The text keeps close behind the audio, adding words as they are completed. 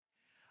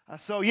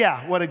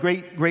What a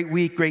great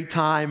week, great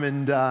time,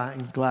 and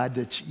I'm glad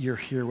that you're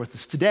here with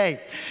us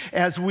today.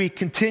 As we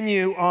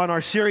continue on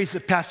our series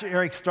that Pastor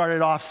Eric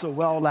started off so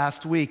well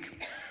last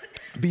week,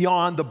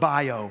 Beyond the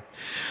Bio.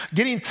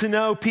 Getting to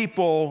know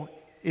people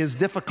is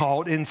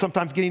difficult, and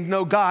sometimes getting to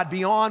know God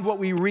beyond what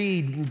we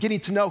read and getting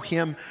to know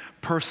Him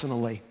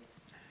personally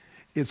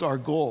is our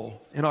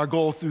goal. And our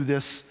goal through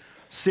this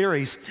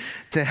series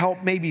to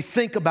help maybe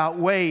think about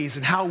ways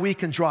and how we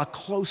can draw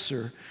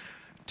closer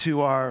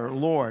to our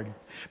Lord.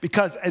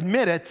 Because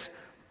admit it,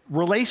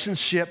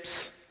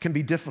 relationships can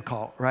be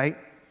difficult, right?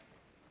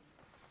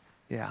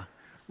 Yeah,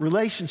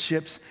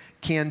 relationships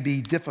can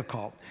be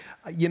difficult.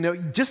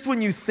 Just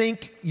when you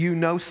think you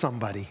know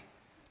somebody,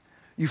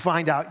 you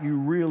find out you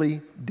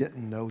really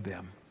didn't know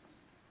them.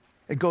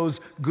 It goes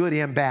good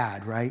and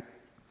bad, right?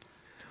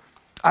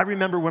 I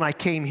remember when I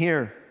came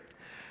here,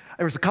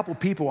 there was a couple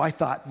people I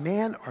thought,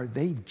 man, are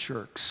they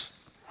jerks?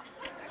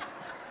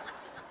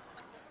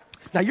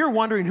 Now you're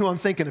wondering who I'm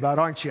thinking about,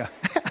 aren't you?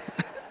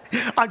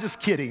 I'm just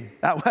kidding.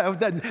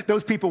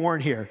 Those people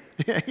weren't here.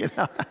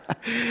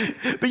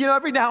 But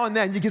every now and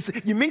then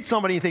you meet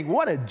somebody and you think,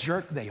 what a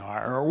jerk they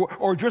are,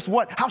 or just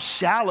how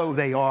shallow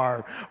they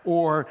are,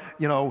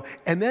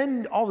 and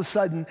then all of a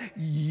sudden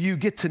you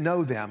get to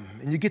know them,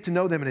 and you get to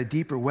know them in a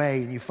deeper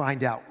way, and you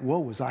find out, whoa,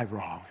 was I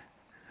wrong?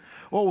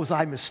 What was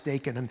I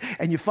mistaken?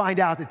 And you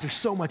find out that there's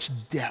so much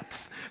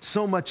depth,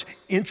 so much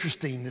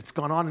interesting that's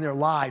gone on in their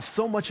lives,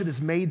 so much that has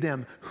made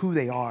them who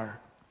they are.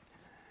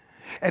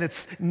 And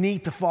it's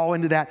neat to fall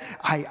into that,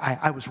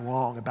 I was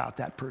wrong about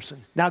that person.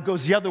 Now it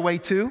goes the other way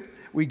too.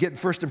 We get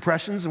first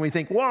impressions and we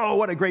think, whoa,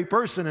 what a great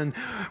person. And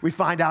we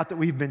find out that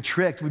we've been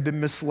tricked, we've been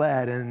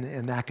misled,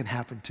 and that can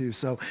happen too.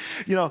 So,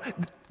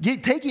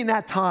 taking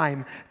that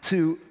time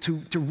to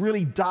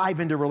really dive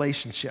into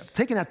relationship,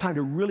 taking that time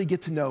to really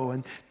get to know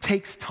and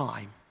takes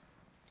time.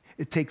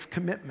 It takes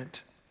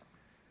commitment.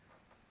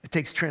 It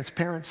takes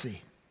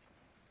transparency.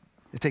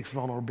 It takes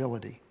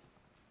vulnerability.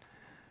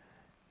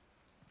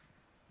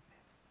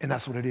 And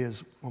that's what it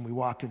is when we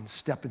walk and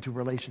step into a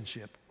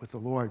relationship with the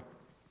Lord.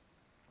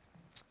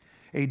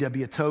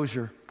 A.W.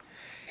 Tozer,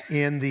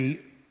 in the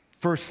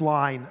first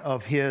line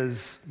of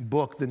his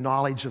book, The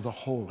Knowledge of the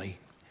Holy,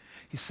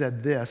 he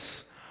said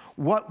this: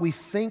 what we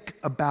think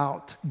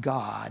about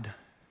God,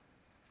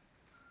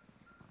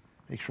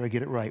 make sure I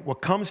get it right,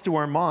 what comes to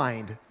our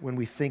mind when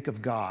we think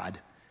of God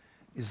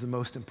is the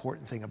most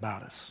important thing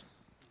about us.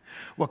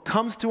 What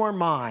comes to our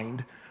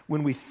mind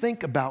when we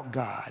think about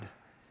God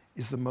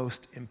is the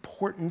most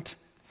important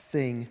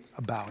thing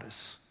about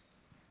us.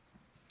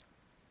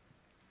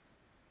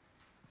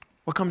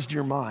 What comes to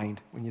your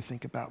mind when you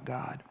think about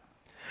God?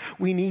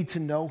 We need to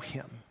know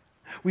Him.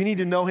 We need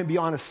to know Him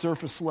beyond a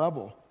surface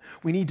level.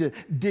 We need to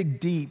dig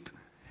deep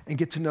and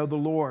get to know the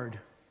Lord.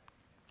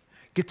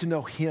 Get to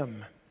know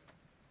Him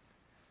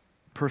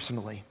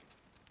personally.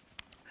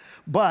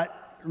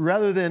 But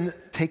rather than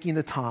taking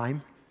the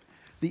time,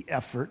 the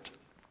effort,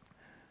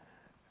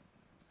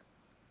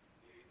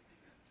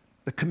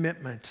 the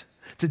commitment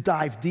to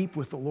dive deep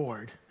with the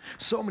Lord,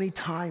 so many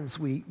times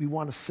we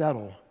want to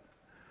settle.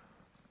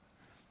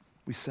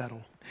 We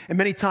settle. And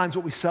many times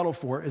what we settle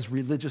for is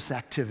religious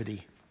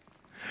activity.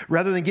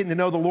 Rather than getting to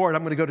know the Lord,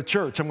 I'm going to go to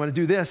church, I'm going to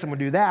do this, I'm going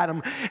to do that,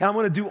 and I'm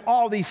going to do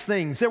all these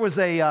things. There was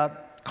a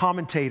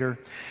commentator,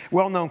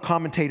 well-known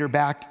commentator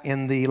back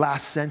in the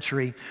last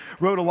century,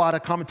 wrote a lot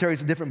of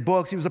commentaries in different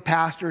books. He was a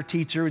pastor,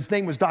 teacher. His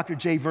name was Dr.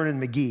 J.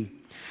 Vernon McGee.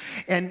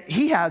 And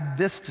he had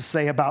this to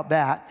say about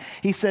that.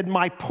 He said,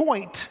 my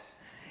point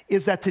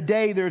is that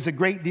today there's a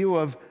great deal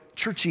of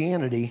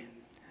churchianity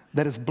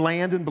that is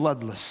bland and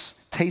bloodless,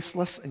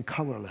 tasteless and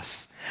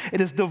colorless.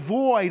 It is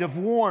devoid of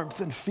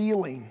warmth and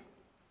feeling.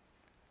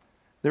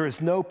 There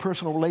is no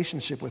personal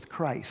relationship with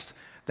Christ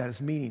that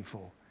is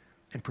meaningful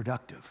and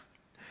productive.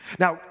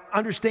 Now,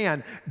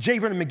 understand, J.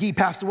 Vernon McGee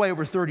passed away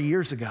over 30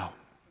 years ago.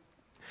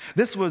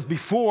 This was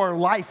before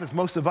life as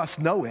most of us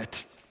know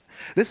it.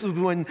 This is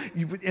when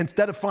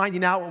instead of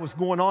finding out what was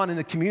going on in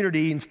the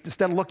community,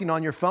 instead of looking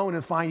on your phone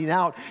and finding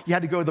out, you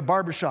had to go to the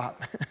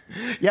barbershop.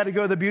 You had to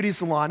go to the beauty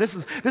salon. This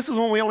is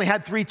when we only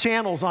had 3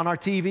 channels on our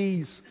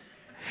TVs.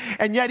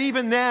 And yet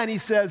even then, he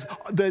says,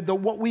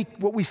 what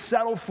we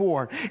settle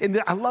for,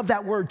 and I love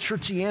that word,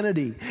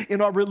 churchianity, in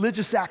our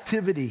religious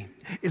activity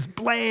is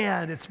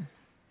bland,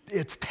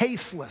 it's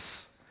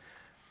tasteless,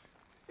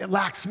 it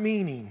lacks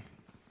meaning.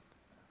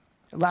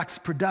 It lacks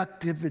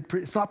productive.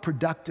 It's not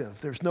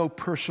productive. There's no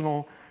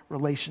personal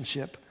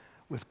relationship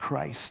with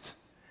Christ.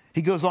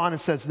 He goes on and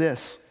says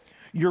this: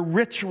 your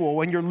ritual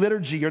and your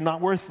liturgy are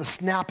not worth the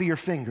snap of your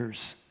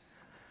fingers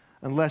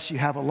unless you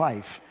have a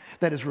life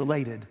that is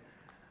related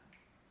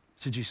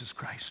to Jesus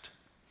Christ.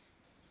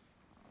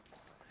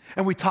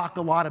 And we talk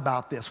a lot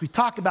about this. We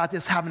talk about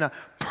this having a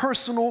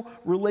personal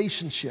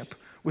relationship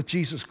with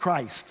Jesus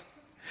Christ.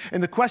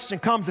 And the question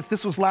comes, if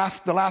this was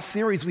the last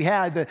series we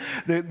had,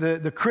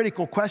 the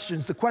critical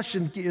questions, the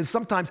question is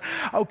sometimes,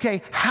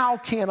 okay, how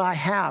can I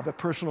have a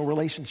personal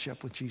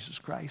relationship with Jesus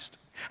Christ?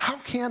 How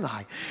can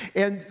I?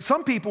 And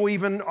some people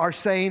even are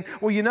saying,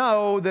 well, you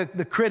know,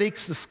 the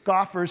critics, the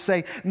scoffers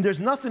say,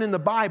 there's nothing in the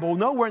Bible,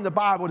 nowhere in the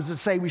Bible does it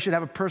say we should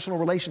have a personal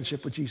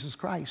relationship with Jesus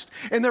Christ.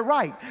 And they're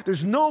right.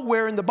 There's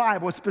nowhere in the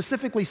Bible it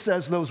specifically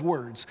says those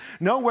words.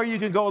 Nowhere you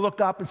can go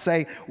look up and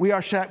say we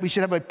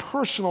should have a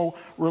personal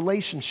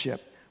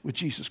relationship with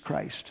Jesus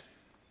Christ.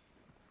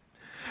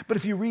 But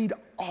if you read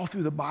all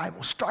through the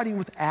Bible, starting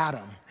with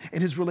Adam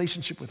and his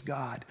relationship with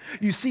God,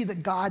 you see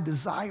that God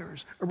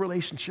desires a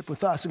relationship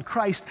with us, and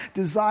Christ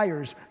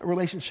desires a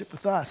relationship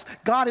with us.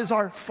 God is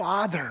our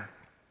Father.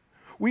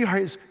 We are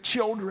his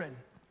children.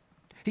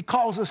 He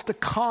calls us to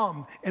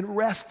come and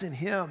rest in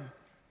him.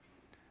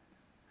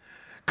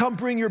 Come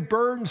bring your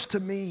burdens to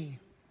me.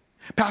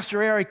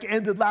 Pastor Eric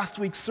ended last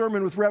week's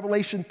sermon with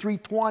Revelation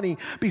 3:20.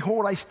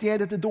 Behold, I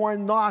stand at the door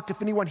and knock.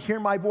 If anyone hear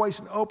my voice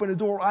and open the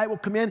door, I will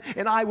come in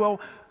and I will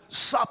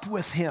sup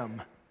with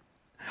him.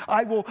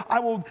 I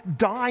will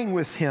dine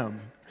with him.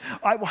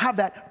 I will have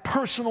that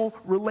personal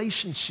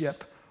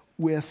relationship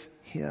with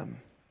him.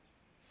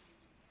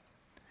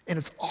 And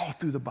it's all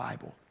through the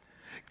Bible.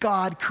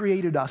 God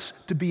created us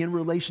to be in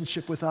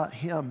relationship with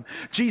him.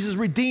 Jesus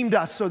redeemed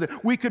us so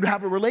that we could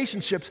have a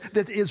relationship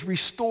that is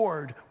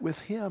restored with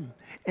him.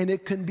 And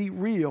it can be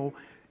real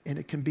and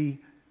it can be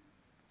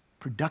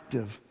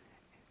productive.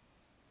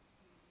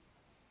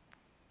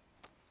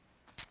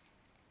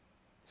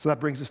 So that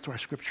brings us to our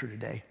scripture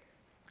today.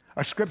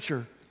 Our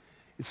scripture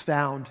is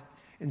found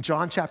in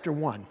John chapter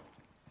 1.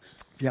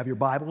 If you have your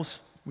Bibles,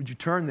 would you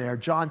turn there?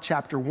 John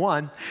chapter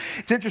 1.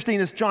 It's interesting,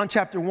 this John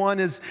chapter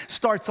 1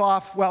 starts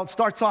off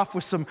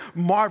with some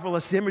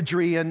marvelous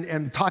imagery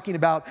and talking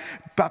about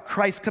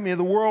Christ coming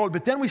into the world.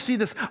 But then we see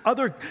this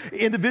other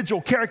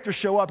individual character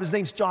show up. His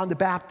name's John the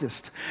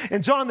Baptist.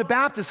 And John the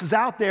Baptist is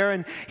out there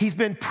and he's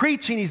been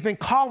preaching. He's been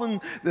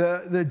calling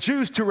the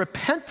Jews to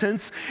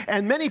repentance.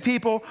 And many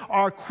people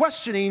are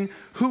questioning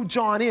who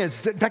John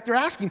is. In fact, they're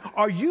asking,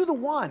 are you the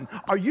one?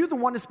 Are you the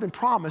one that's been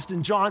promised?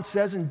 And John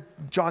says in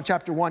John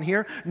chapter 1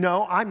 here,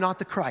 no, I'm not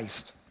the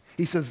Christ.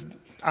 He says,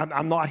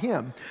 I'm not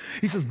him.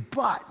 He says,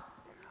 but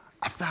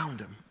I found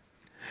him.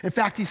 In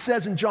fact, he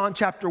says in John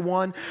chapter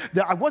 1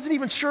 that I wasn't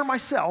even sure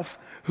myself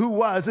who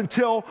was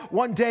until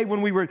one day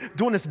when we were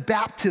doing this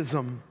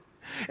baptism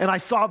and I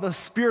saw the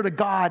Spirit of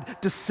God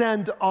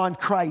descend on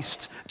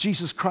Christ,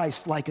 Jesus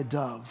Christ, like a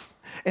dove.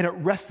 And it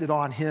rested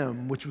on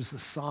him, which was the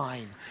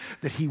sign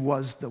that he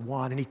was the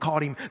one. And he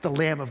called him the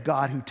Lamb of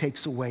God who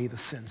takes away the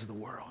sins of the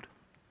world.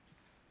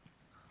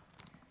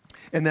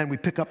 And then we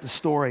pick up the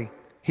story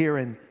here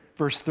in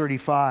verse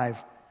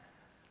 35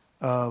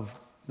 of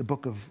the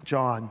book of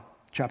John,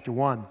 chapter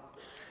 1. It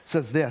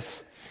says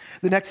this,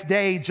 the next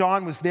day,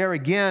 John was there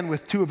again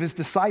with two of his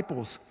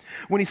disciples.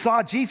 When he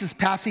saw Jesus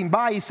passing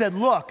by, he said,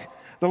 look,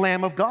 the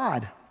Lamb of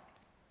God.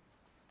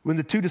 When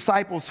the two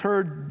disciples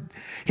heard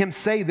him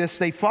say this,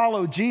 they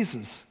followed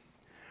Jesus.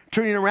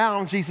 Turning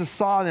around, Jesus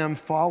saw them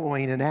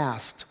following and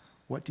asked,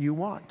 what do you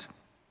want?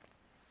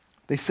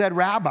 They said,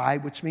 Rabbi,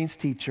 which means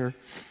teacher,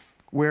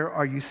 where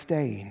are you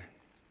staying?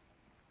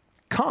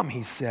 Come,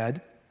 he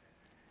said,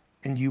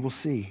 and you will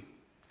see.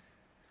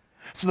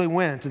 So they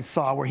went and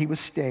saw where he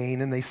was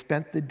staying, and they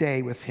spent the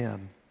day with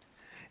him.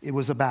 It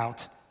was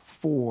about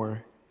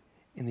 4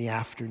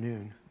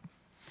 p.m.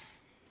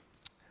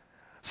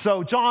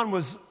 So John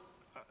was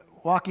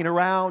walking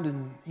around,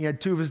 and he had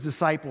two of his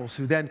disciples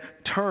who then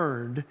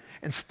turned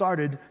and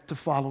started to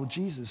follow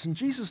Jesus. And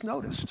Jesus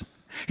noticed.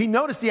 He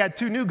noticed he had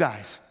two new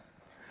guys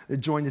that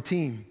joined the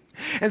team.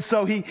 And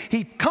so he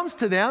comes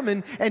to them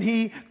and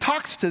he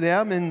talks to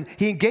them and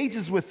he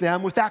engages with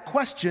them with that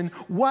question,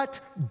 what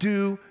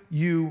do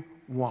you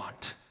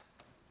want?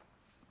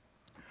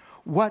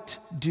 What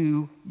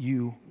do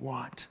you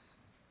want?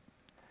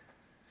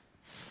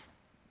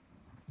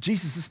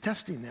 Jesus is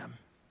testing them.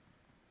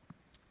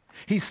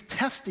 He's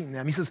testing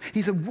them.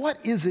 He said, what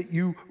is it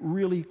you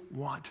really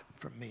want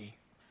from me?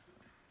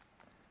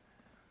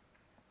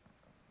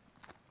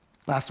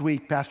 Last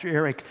week, Pastor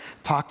Eric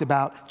talked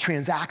about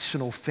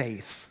transactional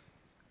faith.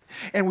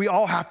 And we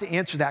all have to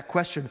answer that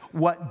question,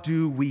 what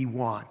do we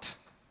want?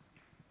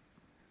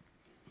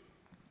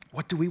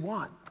 What do we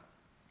want?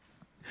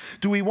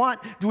 Do we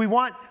want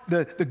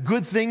the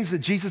good things that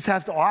Jesus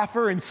has to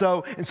offer? And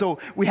so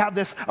we have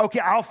this, okay,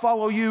 I'll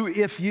follow you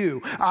if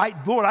you.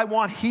 Lord, I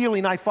want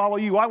healing, I follow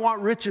you. I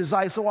want riches,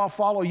 so I'll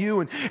follow you.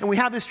 And we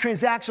have this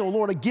transactional,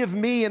 Lord, give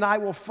me and I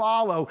will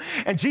follow.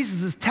 And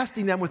Jesus is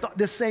testing them with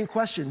this same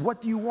question.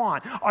 What do you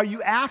want? Are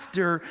you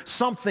after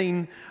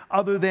something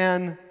other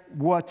than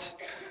what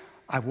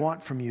I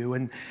want from you?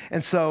 And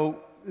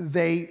so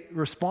they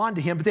respond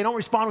to him, but they don't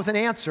respond with an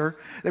answer.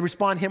 They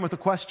respond to him with a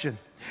question.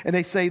 And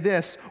they say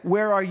this,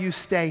 where are you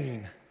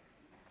staying?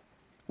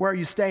 Where are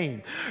you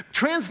staying?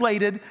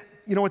 Translated,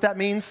 you know what that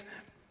means?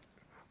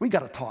 We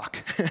got to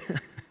talk.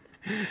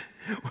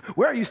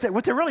 Where are you staying?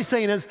 What they're really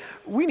saying is,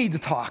 we need to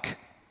talk.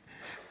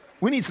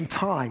 We need some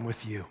time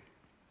with you.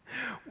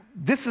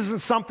 This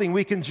isn't something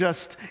we can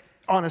just,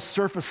 on a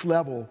surface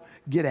level,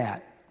 get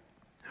at.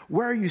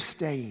 Where are you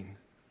staying?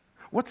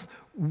 Let's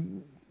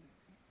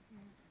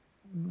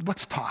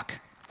talk.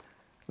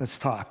 Let's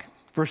talk.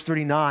 Verse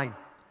 39,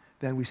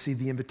 then we see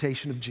the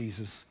invitation of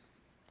Jesus.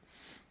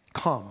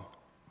 Come,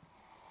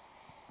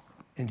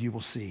 and you will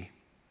see.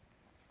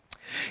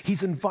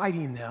 He's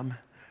inviting them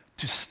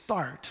to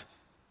start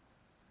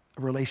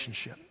a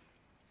relationship.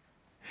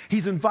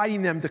 He's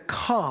inviting them to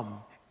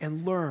come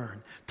and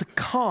learn, to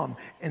come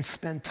and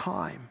spend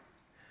time.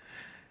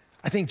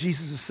 I think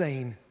Jesus is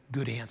saying,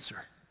 good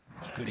answer,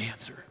 good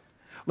answer.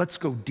 Let's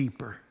go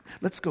deeper.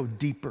 Let's go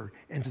deeper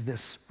into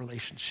this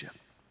relationship.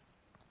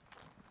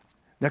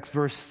 Next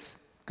verse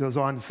goes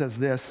on and says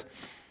this.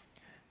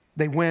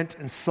 They went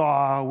and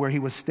saw where he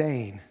was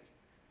staying,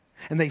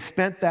 and they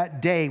spent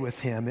that day with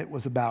him. It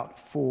was about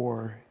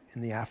 4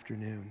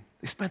 p.m.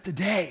 They spent the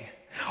day,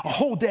 a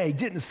whole day.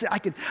 I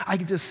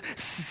could just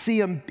see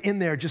him in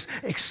there, just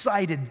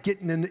excited,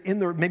 getting in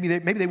there. Maybe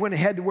they went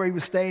ahead to where he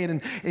was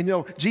staying,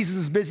 and Jesus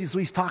is busy, so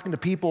he's talking to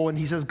people, and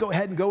he says, "Go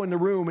ahead and go in the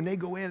room." And they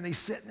go in, and they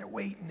sit and they're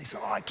waiting. They say,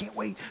 "Oh, I can't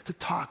wait to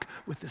talk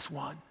with this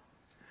one,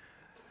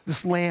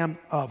 this Lamb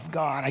of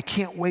God. I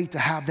can't wait to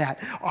have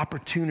that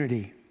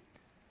opportunity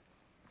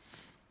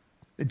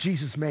that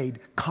Jesus made.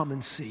 Come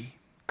and see,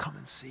 come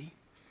and see."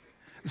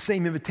 The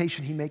same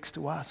invitation he makes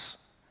to us.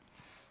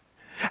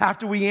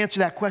 After we answer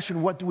that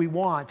question, what do we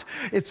want?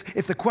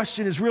 If the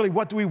question is really,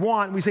 what do we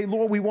want? And we say,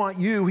 Lord, we want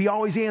you. He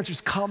always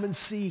answers, come and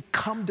see,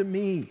 come to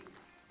me.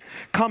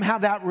 Come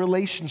have that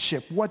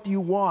relationship. What do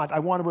you want? I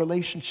want a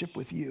relationship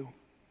with you.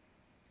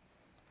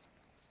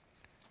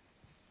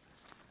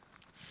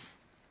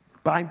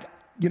 But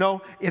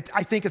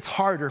I think it's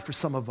harder for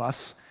some of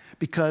us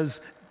because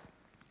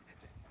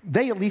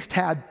they at least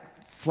had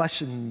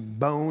flesh and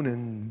bone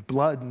and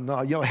blood and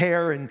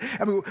hair. And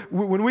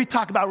when we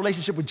talk about a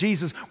relationship with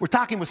Jesus, we're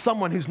talking with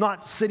someone who's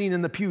not sitting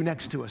in the pew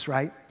next to us,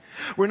 right?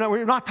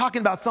 We're not talking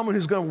about someone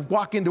who's going to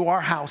walk into our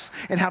house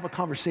and have a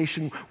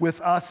conversation with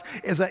us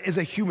as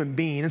a human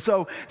being. And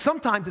so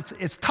sometimes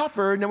it's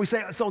tougher. And then we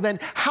say, so then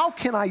how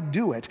can I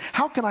do it?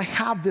 How can I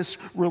have this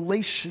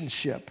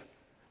relationship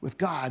with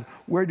God?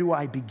 Where do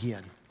I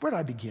begin? Where do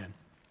I begin?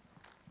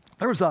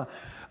 There was a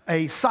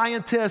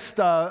scientist,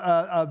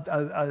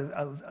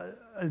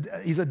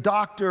 he's a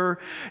doctor.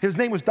 His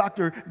name was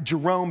Dr.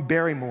 Jerome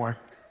Berryman.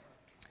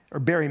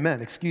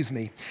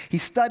 He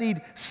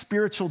studied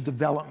spiritual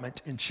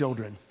development in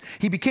children.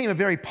 He became a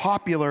very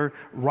popular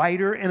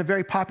writer and a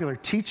very popular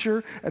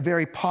teacher, a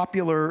very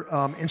popular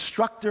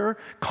instructor,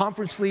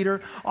 conference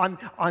leader on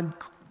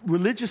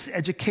religious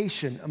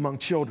education among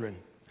children.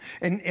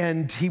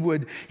 And he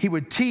would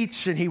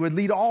teach and he would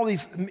lead all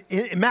these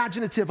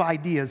imaginative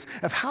ideas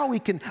of how we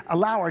can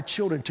allow our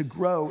children to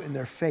grow in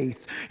their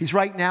faith. He's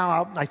right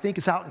now I think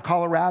it's out in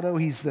Colorado.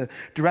 He's the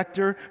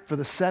director for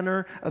the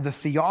Center of the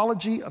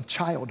Theology of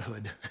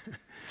Childhood.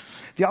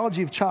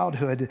 Theology of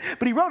Childhood.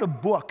 But he wrote a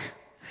book,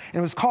 and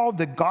it was called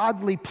The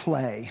Godly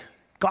Play,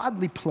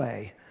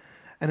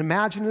 an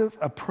imaginative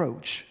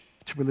approach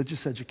to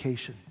religious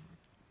education.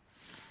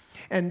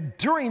 And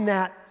during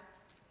that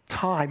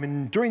time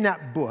and during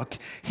that book,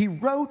 he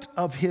wrote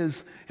of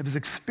his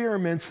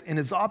experiments and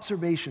his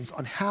observations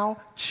on how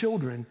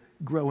children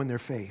grow in their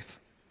faith,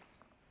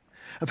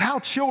 of how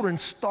children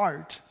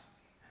start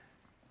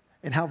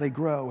and how they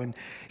grow. And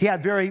he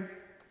had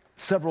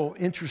several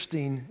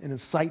interesting and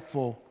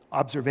insightful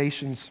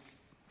observations.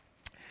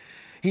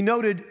 He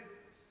noted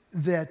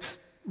that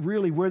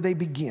really where they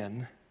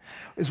begin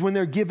is when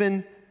they're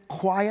given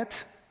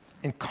quiet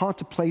and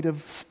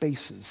contemplative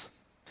spaces.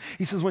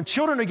 He says when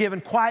children are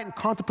given quiet and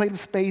contemplative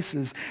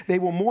spaces, they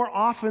will more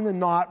often than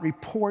not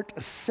report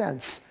a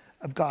sense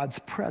of God's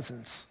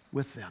presence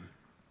with them.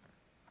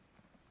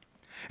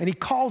 And he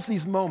calls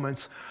these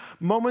moments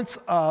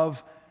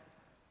of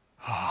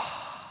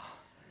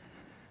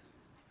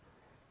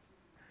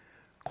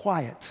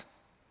quiet,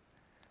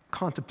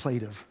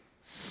 contemplative,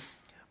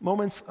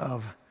 moments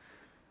of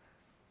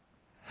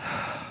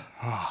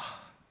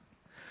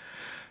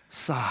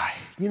sigh.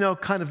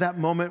 Kind of that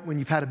moment when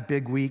you've had a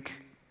big week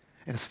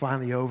and it's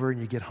finally over and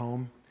you get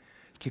home,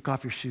 you kick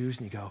off your shoes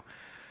and you go,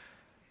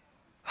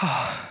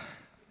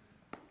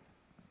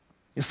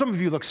 And some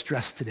of you look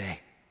stressed today.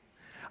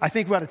 I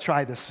think we ought to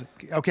try this,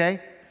 okay?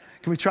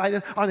 Can we try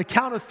this? On the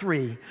count of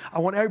 3, I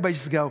want everybody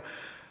just to go,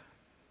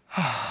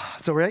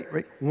 so right?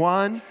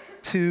 1,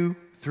 2,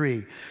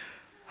 3.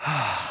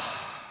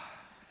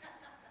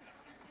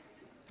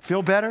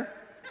 Feel better?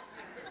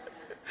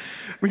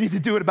 We need to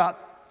do it about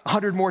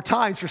 100 more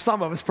times for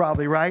some of us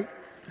probably, right?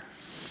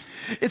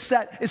 It's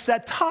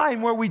that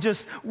time where we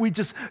just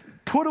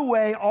put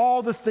away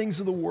all the things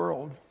of the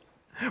world,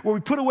 where we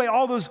put away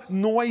all those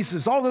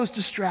noises, all those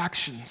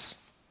distractions.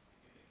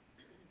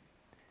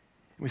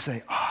 And we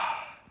say,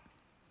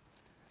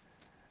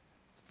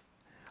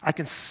 I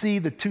can see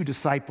the 2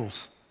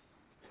 disciples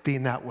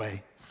being that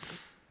way.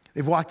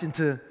 They've walked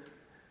into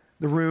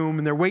the room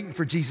and they're waiting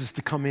for Jesus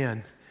to come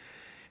in.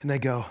 And they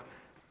go,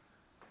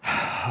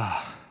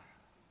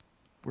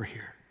 we're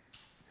here.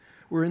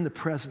 We're in the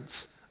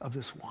presence of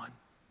this one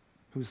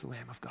who's the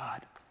Lamb of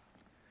God.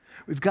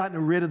 We've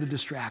gotten rid of the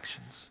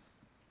distractions.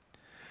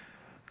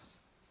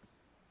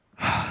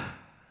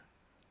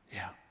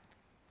 Yeah.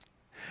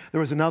 There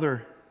was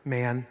another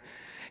man.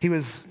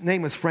 His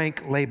name was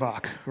Frank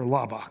Laubach, or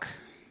Laubach.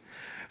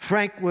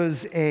 Frank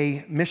was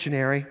a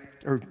missionary,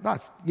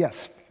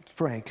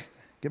 Frank.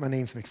 Get my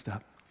names mixed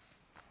up.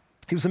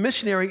 He was a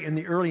missionary in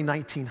the early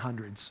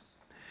 1900s.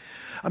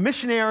 A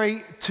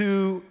missionary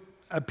to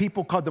a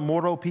people called the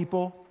Moro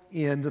people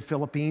in the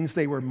Philippines.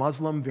 They were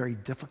Muslim, very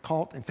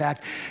difficult. In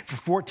fact, for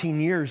 14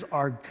 years,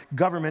 our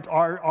government,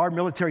 our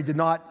military did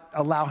not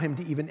allow him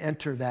to even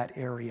enter that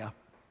area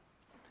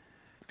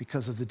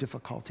because of the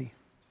difficulty.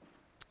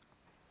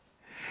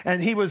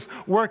 And he was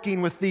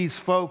working with these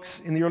folks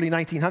in the early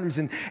 1900s.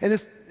 And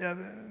this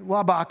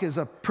Laubach is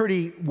a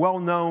pretty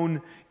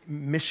well-known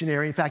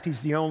missionary. In fact,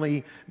 he's the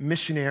only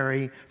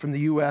missionary from the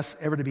U.S.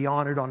 ever to be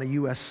honored on a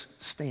U.S.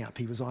 stamp.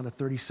 He was on a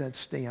 30-cent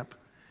stamp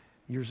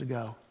years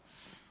ago.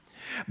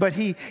 But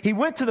he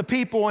went to the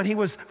people and he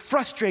was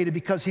frustrated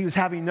because he was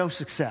having no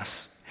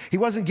success. He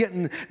wasn't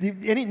getting,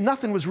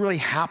 nothing was really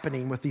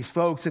happening with these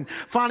folks. And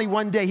finally,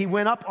 one day, he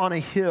went up on a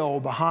hill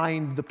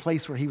behind the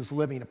place where he was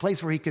living, a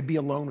place where he could be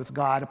alone with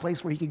God, a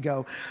place where he could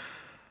go.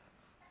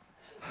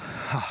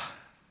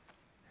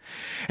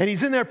 And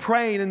he's in there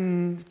praying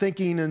and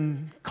thinking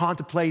and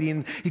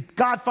contemplating.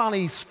 God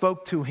finally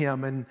spoke to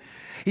him, and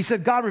he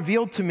said, God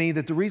revealed to me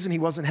that the reason he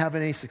wasn't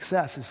having any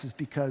success is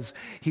because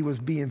he was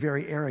being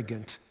very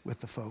arrogant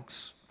with the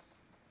folks.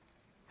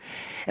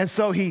 And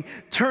so he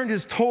turned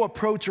his whole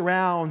approach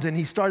around and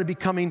he started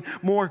becoming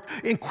more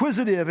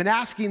inquisitive and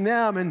asking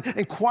them and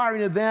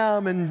inquiring of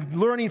them and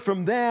learning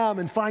from them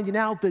and finding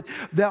out that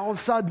all of a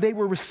sudden they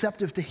were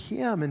receptive to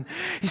him. And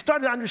he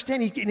started to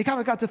understand, and he kind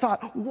of got to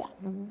thought,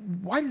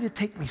 why did it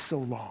take me so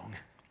long?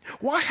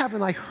 Why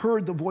haven't I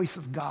heard the voice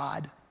of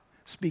God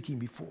speaking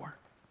before?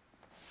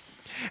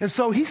 And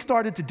so he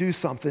started to do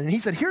something. And he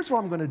said, here's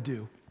what I'm going to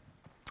do.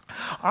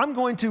 I'm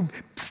going to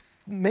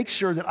make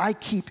sure that I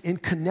keep in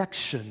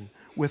connection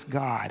with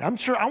God.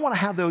 I want to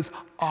have those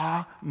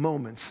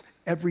moments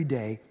every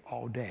day,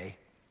 all day.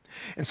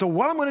 And so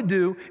what I'm going to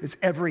do is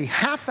every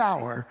half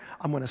hour,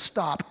 I'm going to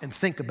stop and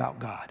think about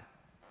God.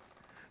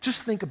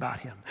 Just think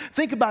about him.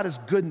 Think about his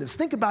goodness.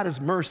 Think about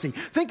his mercy.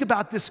 Think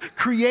about this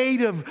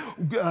creative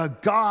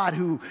God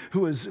who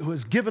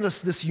has given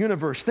us this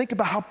universe. Think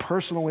about how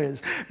personal it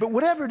is. But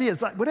whatever it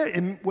is,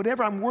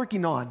 whatever I'm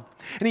working on,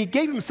 and he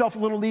gave himself a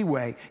little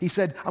leeway. He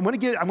said, I'm going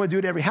to do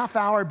it every half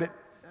hour, but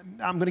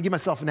I'm going to give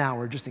myself an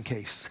hour just in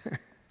case.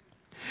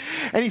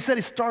 And he said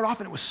he started off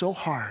and it was so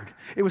hard.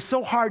 It was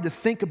so hard to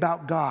think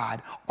about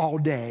God all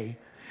day.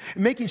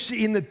 Making sure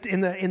in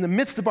the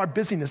midst of our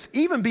busyness,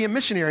 even being a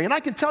missionary, and I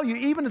can tell you,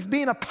 even as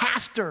being a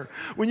pastor,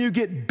 when you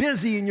get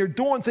busy and you're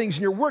doing things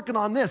and you're working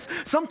on this,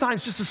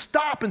 sometimes just to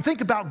stop and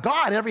think about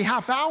God every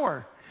half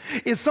hour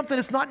is something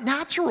that's not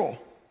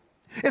natural.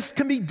 It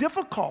can be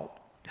difficult.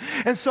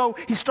 And so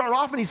he started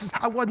off and he says,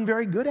 I wasn't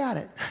very good at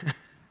it.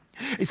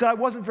 He said, I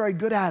wasn't very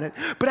good at it.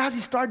 But as he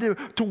started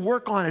to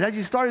work on it, as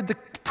he started to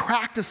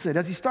practice it,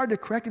 as he started to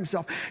correct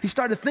himself, he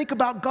started to think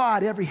about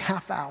God every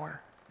half hour,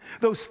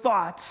 those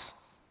thoughts.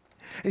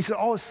 And he said,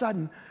 all of a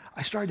sudden,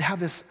 I started to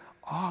have these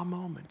awe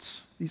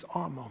moments.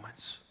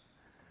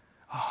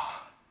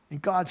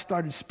 And God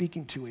started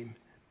speaking to him.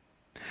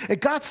 It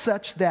got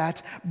such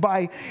that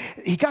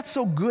he got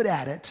so good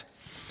at it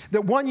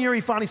that one year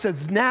he finally said,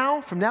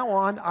 from now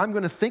on, I'm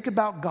going to think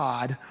about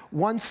God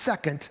 1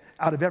 second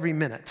out of every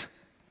minute.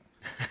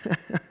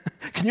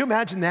 Can you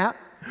imagine that?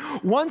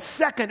 1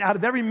 second out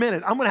of every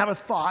minute, I'm going to have a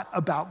thought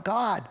about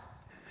God.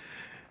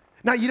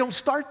 Now, you don't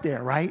start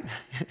there, right?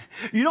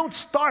 You don't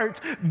start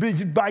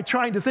by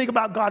trying to think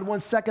about God 1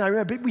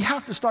 second. But we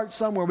have to start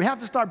somewhere. We have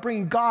to start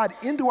bringing God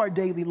into our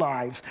daily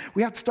lives.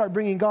 We have to start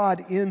bringing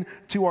God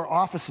into our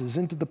offices,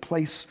 into the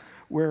place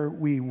where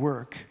we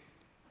work.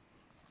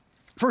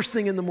 First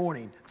thing in the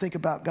morning, think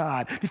about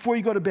God. Before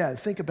you go to bed,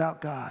 think about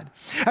God.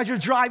 As you're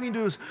driving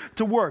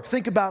to work,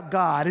 think about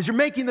God. As you're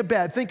making the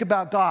bed, think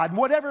about God.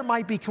 Whatever it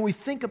might be, can we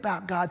think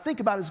about God?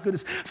 Think about his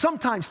goodness.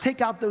 Sometimes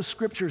take out those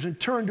scriptures and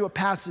turn to a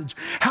passage.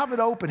 Have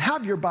it open.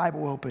 Have your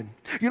Bible open.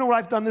 You know what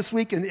I've done this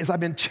week? And as I've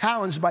been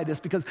challenged by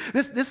this, because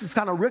this has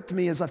kind of ripped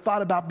me as I've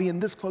thought about being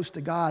this close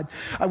to God.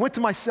 I went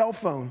to my cell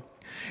phone.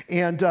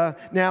 And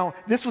now,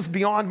 this was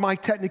beyond my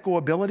technical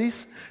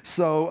abilities,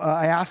 so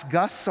I asked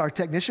Gus, our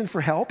technician,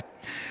 for help.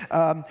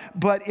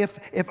 But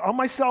if on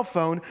my cell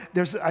phone,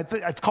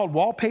 it's called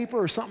wallpaper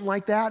or something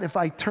like that. If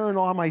I turn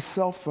on my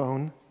cell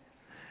phone,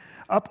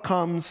 up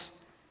comes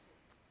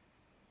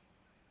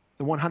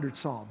the 100th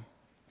Psalm.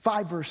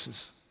 5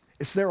 verses.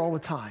 It's there all the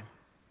time.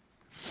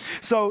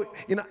 So,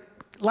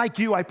 like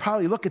you, I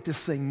probably look at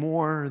this thing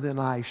more than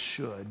I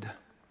should,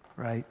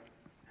 right?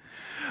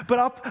 But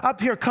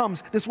up here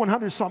comes this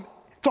 100th Psalm.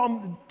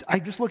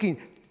 I'm just looking,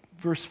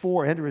 verse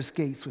 4, enter his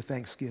gates with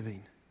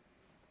thanksgiving.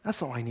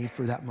 That's all I need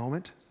for that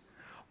moment.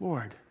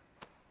 Lord,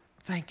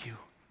 thank you.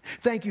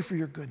 Thank you for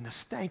your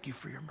goodness. Thank you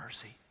for your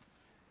mercy.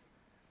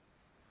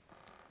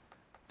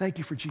 Thank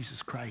you for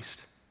Jesus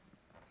Christ.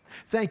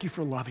 Thank you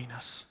for loving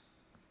us.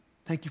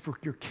 Thank you for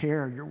your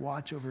care, your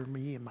watch over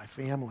me and my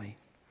family.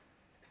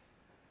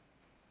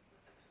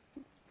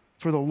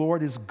 For the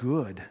Lord is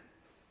good.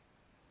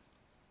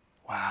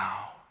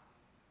 wow,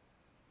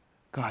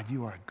 God,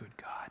 you are a good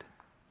God.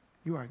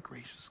 You are a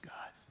gracious God.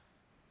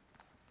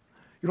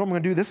 You know what I'm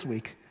going to do this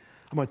week?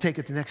 I'm going to take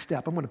it the next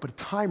step. I'm going to put a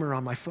timer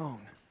on my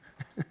phone.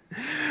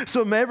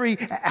 So every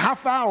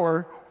half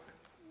hour,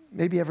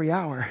 maybe every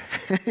hour,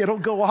 it'll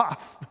go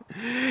off.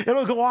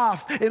 It'll go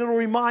off, and it'll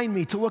remind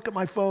me to look at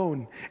my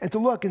phone and to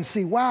look and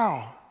see,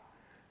 wow,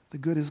 the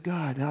good is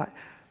God. Now,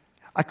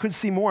 I could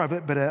see more of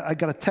it, but I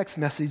got a text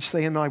message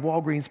saying my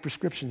Walgreens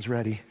prescription's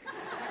ready.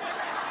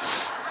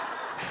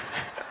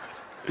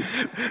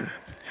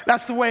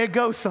 That's the way it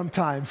goes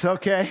sometimes,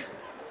 okay?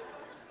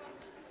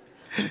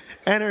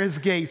 Enter his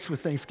gates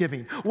with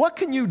thanksgiving. What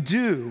can you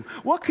do?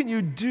 What can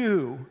you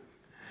do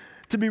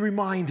to be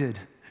reminded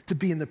to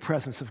be in the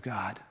presence of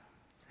God?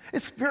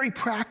 It's very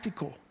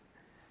practical.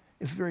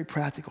 It's very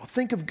practical.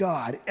 Think of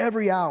God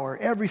every hour,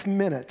 every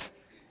minute,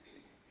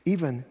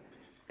 even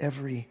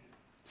every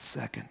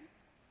second.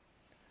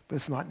 But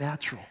it's not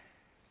natural.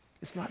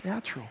 It's not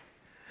natural.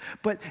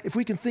 But if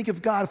we can think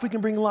of God, if we can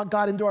bring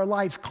God into our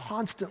lives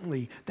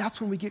constantly, that's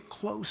when we get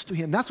close to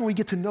him. That's when we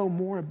get to know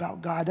more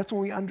about God. That's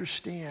when we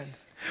understand.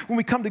 When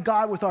we come to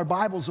God with our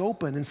Bibles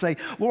open and say,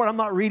 Lord, I'm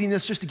not reading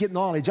this just to get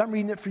knowledge. I'm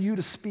reading it for you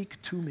to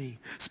speak to me.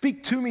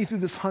 Speak to me through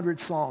this 100th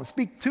Psalm.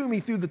 Speak to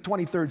me through the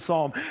 23rd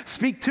Psalm.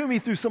 Speak to me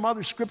through some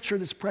other scripture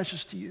that's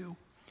precious to you.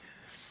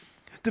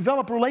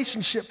 Develop a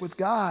relationship with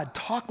God.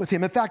 Talk with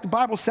him. In fact, the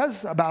Bible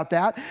says about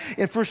that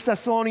in 1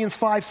 Thessalonians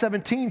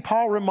 5:17.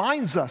 Paul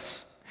reminds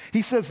us.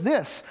 He says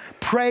this,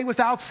 pray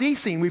without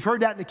ceasing. We've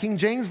heard that in the King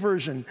James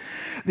Version.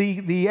 The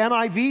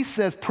NIV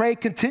says pray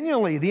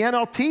continually. The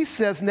NLT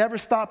says never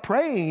stop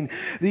praying.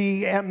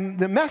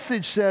 The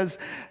Message says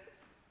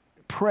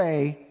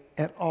pray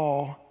at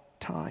all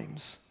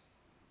times.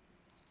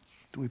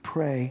 Do we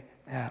pray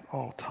at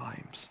all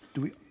times?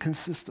 Do we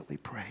consistently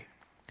pray?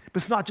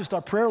 But it's not just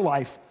our prayer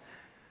life.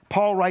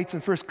 Paul writes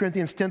in 1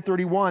 Corinthians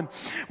 10:31,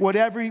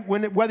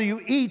 whether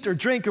you eat or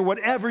drink or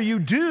whatever you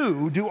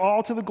do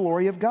all to the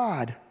glory of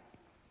God.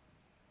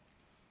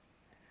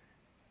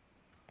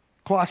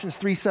 Colossians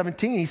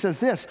 3:17, he says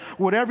this,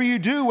 whatever you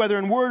do, whether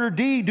in word or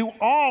deed, do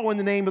all in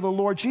the name of the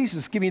Lord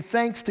Jesus, giving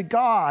thanks to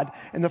God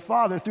and the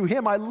Father through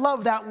him. I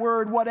love that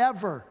word,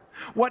 whatever.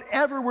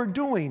 Whatever we're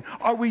doing,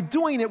 are we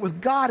doing it with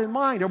God in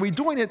mind? Are we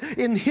doing it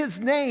in his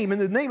name, in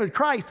the name of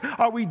Christ?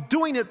 Are we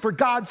doing it for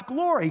God's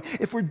glory?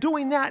 If we're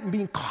doing that and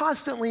being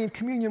constantly in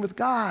communion with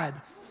God,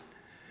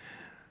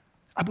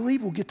 I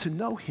believe we'll get to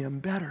know him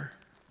better.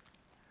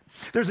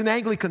 There's an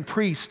Anglican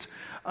priest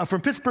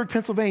from Pittsburgh,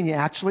 Pennsylvania,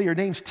 actually. Her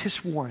name's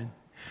Tish Warren.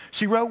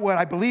 She wrote what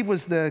I believe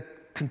was the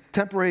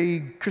Contemporary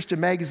Christian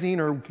Magazine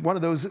or one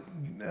of those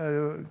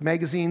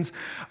magazines,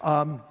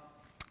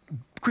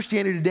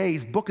 Christianity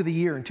Today's Book of the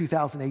Year in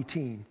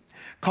 2018,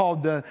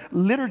 called The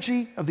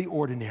Liturgy of the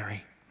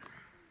Ordinary.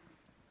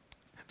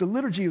 The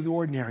Liturgy of the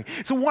Ordinary.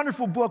 It's a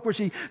wonderful book where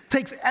she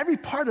takes every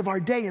part of our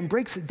day and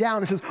breaks it down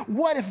and says,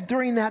 what if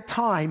during that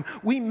time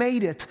we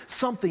made it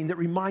something that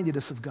reminded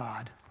us of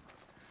God?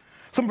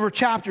 Some of her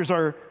chapters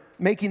are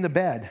making the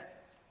bed.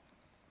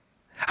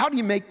 How do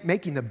you make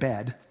making the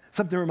bed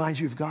something that reminds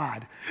you of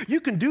God? You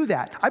can do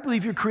that. I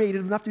believe you're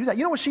creative enough to do that.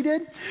 You know what she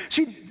did?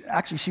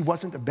 She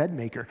wasn't a bed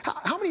maker.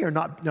 How many are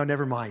not? No,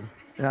 never mind.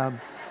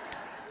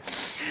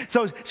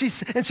 So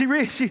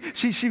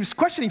she was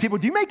questioning people.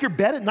 Do you make your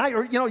bed at night,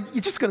 or you're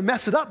just going to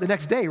mess it up the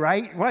next day,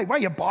 right? Why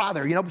you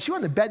bother? But she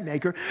wasn't a bed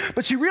maker.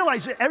 But she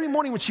realized that every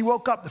morning when she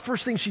woke up, the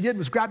first thing she did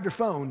was grabbed her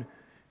phone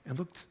and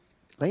looked.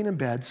 Laying in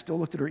bed, still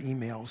looked at her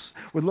emails,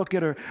 would look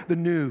at the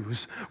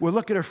news, would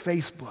look at her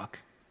Facebook.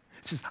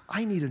 She says,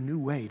 I need a new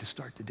way to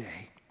start the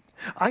day.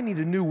 I need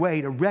a new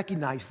way to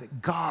recognize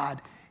that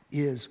God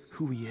is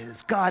who he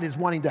is. God is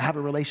wanting to have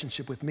a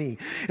relationship with me.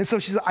 And so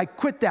she said, I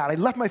quit that. I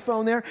left my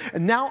phone there,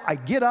 and now I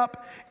get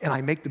up and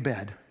I make the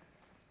bed.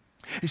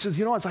 He says,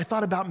 as I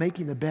thought about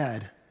making the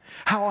bed,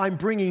 how I'm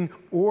bringing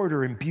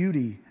order and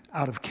beauty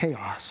out of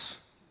chaos,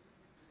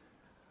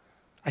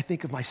 I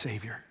think of my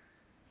Savior.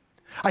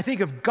 I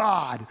think of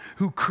God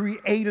who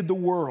created the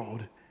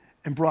world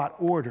and brought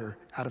order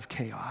out of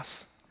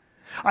chaos.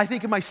 I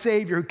think of my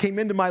Savior who came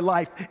into my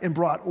life and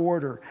brought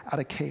order out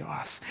of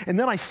chaos. And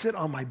then I sit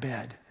on my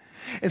bed,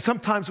 and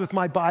sometimes with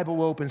my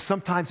Bible open,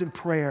 sometimes in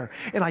prayer,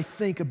 and I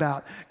think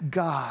about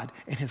God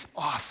and his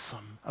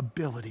awesome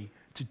ability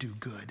to do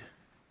good.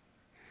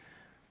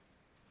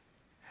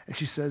 And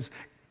she says,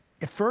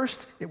 at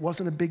first, it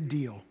wasn't a big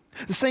deal.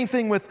 The same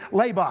thing with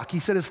Laibach. He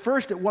said, at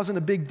first, it wasn't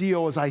a big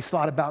deal as I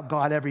thought about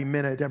God every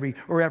minute, every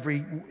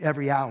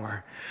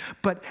hour.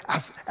 But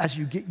as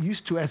you get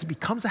used to it, as it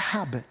becomes a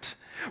habit,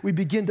 we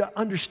begin to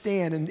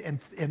understand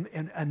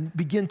and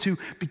begin to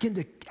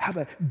have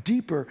a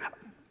deeper,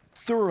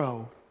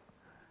 thorough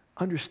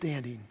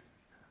understanding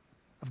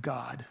of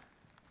God.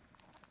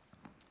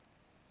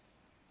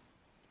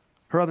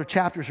 Her other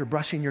chapters are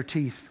brushing your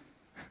teeth,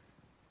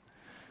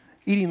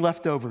 eating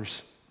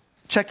leftovers,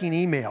 checking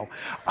email.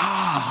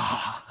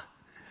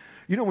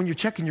 When you're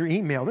checking your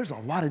email, there's a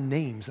lot of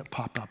names that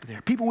pop up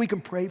there. People we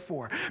can pray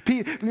for.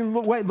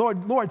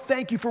 Lord,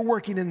 thank you for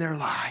working in their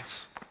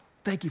lives.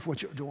 Thank you for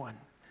what you're doing.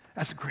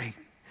 That's great.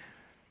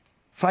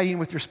 Fighting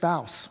with your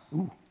spouse.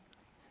 Ooh.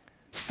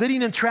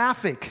 Sitting in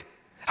traffic.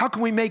 How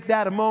can we make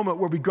that a moment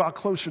where we draw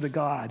closer to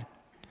God?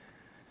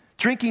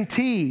 Drinking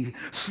tea,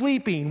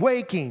 sleeping,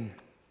 waking.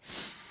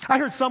 I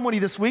heard somebody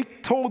this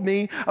week told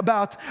me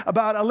about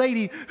a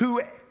lady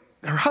who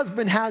her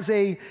husband has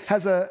a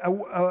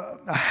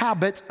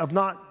habit of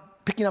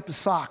not picking up his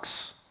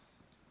socks.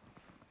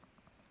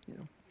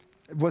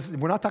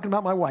 We're not talking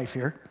about my wife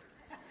here.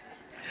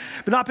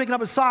 But not picking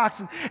up his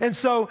socks. And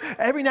so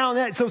every now and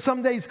then, so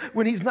some days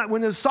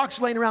when the socks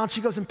are laying around,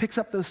 she goes and picks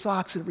up those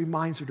socks and it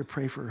reminds her to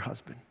pray for her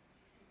husband.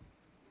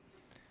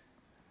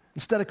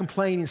 Instead of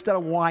complaining, instead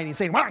of whining,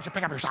 saying, why don't you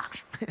pick up your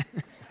socks?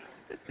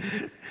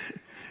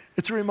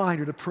 It's a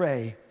reminder to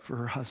pray for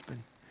her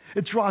husband.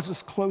 It draws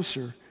us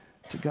closer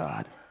to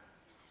God.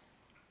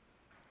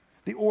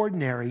 The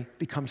ordinary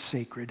becomes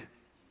sacred.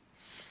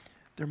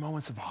 They're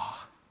moments of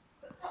awe.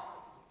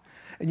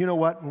 And you know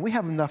what? When we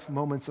have enough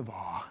moments of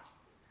awe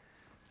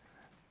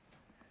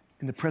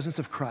in the presence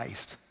of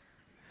Christ,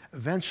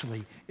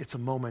 eventually it's a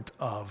moment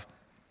of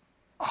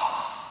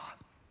awe.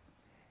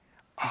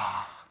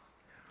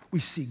 We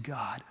see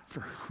God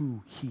for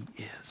who he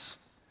is.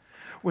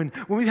 When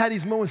we've had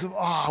these moments of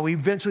awe, we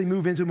eventually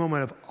move into a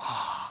moment of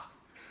awe.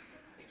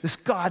 This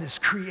God is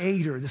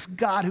creator, this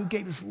God who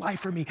gave his life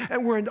for me,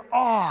 and we're in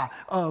awe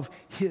of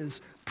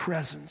his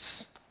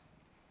presence.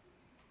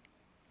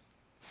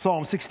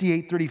 Psalm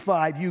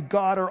 68:35, you,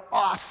 God, are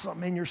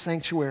awesome in your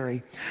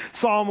sanctuary.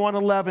 Psalm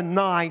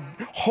 111:9,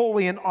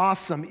 holy and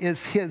awesome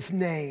is his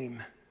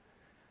name.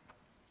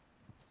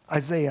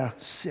 Isaiah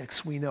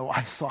 6, we know,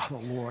 I saw the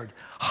Lord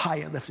high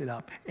and lifted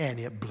up, and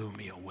it blew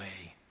me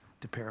away,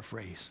 to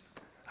paraphrase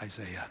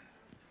Isaiah.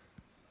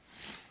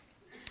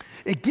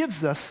 It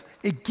gives us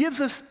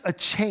a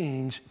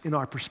change in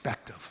our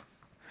perspective.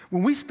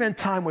 When we spend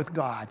time with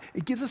God,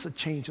 it gives us a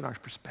change in our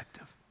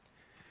perspective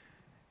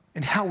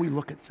and how we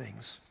look at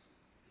things.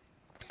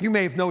 You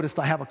may have noticed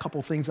I have a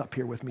couple things up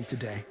here with me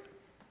today.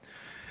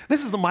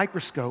 This is a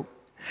microscope,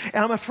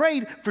 and I'm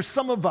afraid for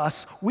some of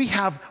us, we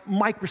have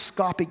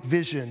microscopic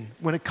vision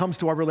when it comes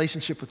to our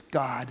relationship with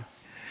God.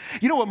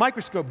 You know what a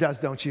microscope does,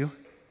 don't you?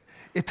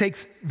 It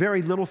takes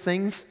very little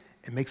things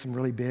and makes them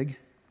really big.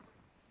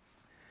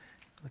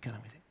 Look at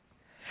everything.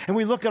 And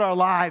we look at our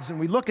lives, and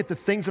we look at the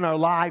things in our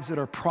lives that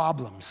are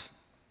problems.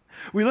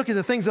 We look at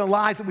the things in our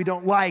lives that we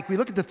don't like. We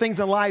look at the things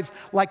in our lives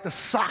like the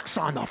socks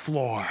on the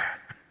floor.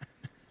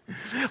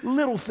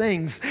 Little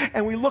things.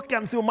 And we look at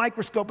them through a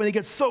microscope, and they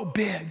get so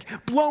big,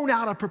 blown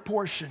out of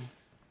proportion.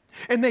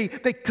 And they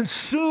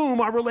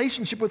consume our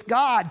relationship with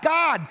God.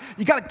 God,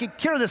 you got to get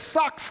care of this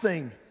socks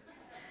thing.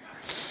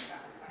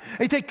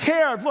 They take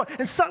care of,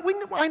 and so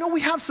I know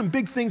we have some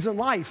big things in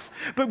life,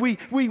 but we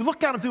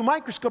look at them through a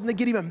microscope and they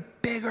get even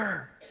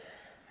bigger.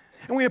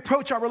 And we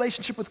approach our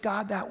relationship with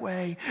God that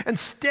way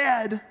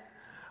instead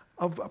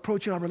of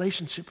approaching our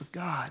relationship with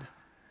God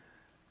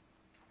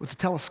with a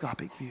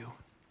telescopic view.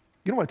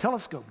 You know what a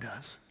telescope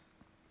does?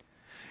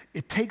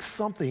 It takes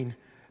something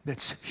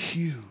that's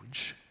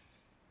huge,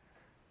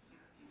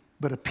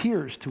 but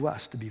appears to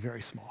us to be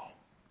very small,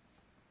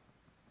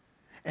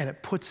 and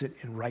it puts it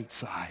in right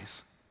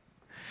size.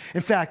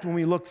 In fact, when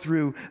we look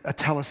through a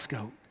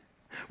telescope,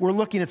 we're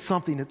looking at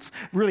something that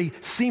really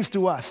seems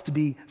to us to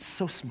be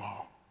so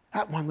small.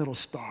 That one little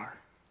star.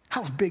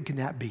 How big can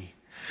that be?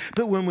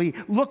 But when we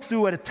look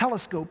through at a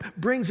telescope,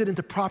 brings it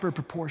into proper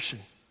proportion.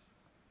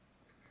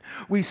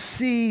 We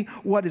see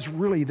what is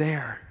really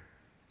there.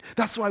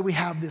 That's why we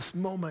have this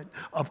moment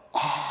of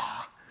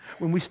awe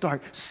when we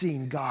start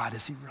seeing God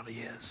as he really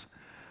is.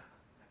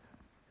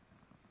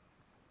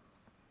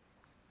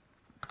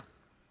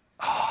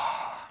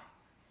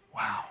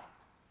 Wow.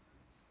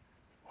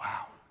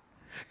 Wow.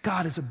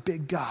 God is a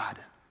big God.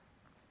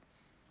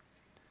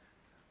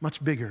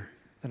 Much bigger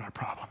than our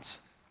problems.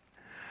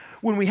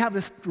 When we have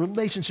this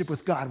relationship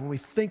with God, when we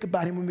think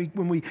about him,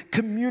 when we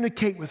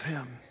communicate with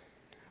him,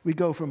 we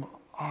go from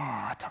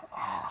awe to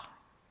awe.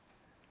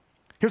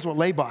 Here's what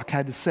Laibach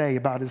had to say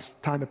about his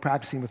time of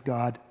practicing with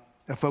God,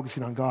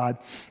 focusing on God.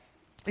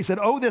 He said,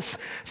 oh, this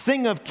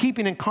thing of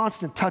keeping in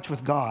constant touch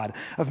with God,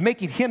 of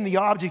making him the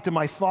object of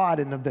my thought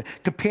and of the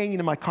companion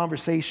of my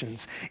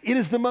conversations. It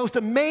is the most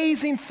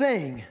amazing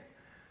thing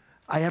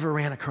I ever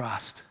ran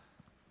across.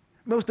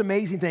 Most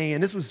amazing thing.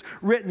 And this was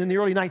written in the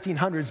early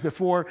 1900s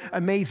before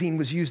amazing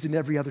was used in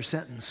every other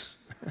sentence.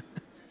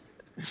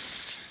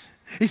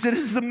 He said,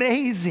 this is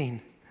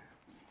amazing.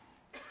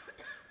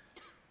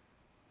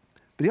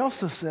 But he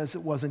also says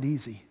it wasn't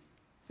easy.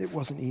 It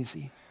wasn't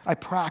easy. I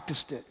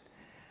practiced it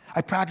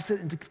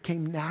and it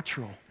became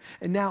natural.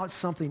 And now it's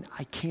something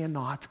I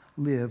cannot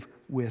live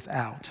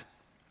without.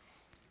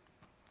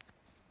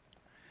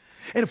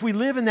 And if we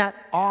live in that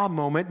awe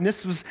moment, and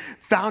this was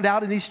found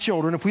out in these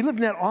children, if we live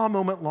in that awe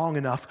moment long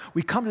enough,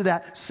 we come to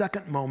that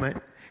second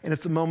moment, and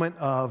it's a moment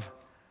of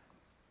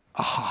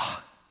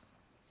aha.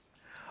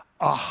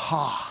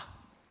 Aha.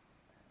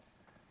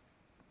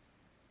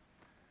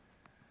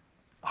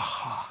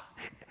 Aha.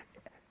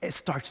 It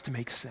starts to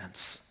make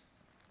sense.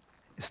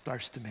 It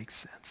starts to make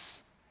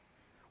sense.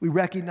 We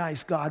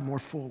recognize God more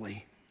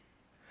fully.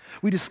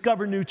 We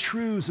discover new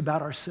truths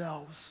about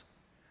ourselves,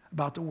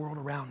 about the world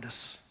around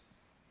us.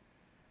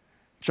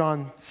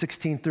 John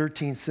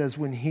 16:13 says,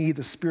 when he,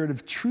 the Spirit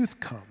of truth,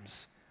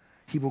 comes,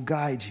 he will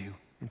guide you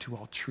into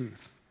all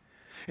truth.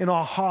 An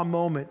aha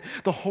moment,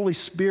 the Holy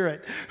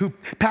Spirit, who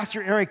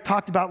Pastor Eric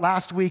talked about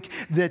last week,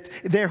 that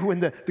there when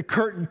the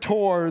curtain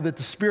tore, that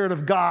the Spirit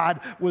of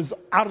God was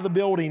out of the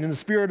building and the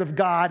Spirit of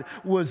God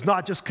was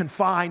not just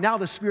confined. Now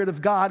the Spirit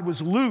of God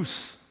was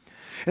loose.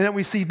 And then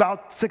we see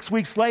about 6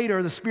 weeks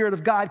later, the Spirit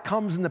of God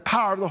comes in the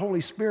power of the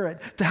Holy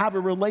Spirit to have a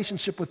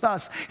relationship with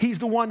us. He's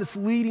the one that's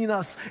leading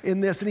us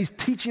in this, and he's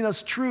teaching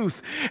us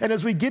truth. And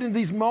as we get into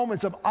these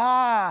moments of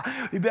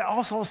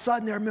also all of a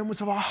sudden there are moments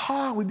of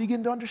aha. We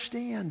begin to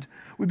understand.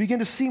 We begin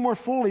to see more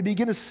fully,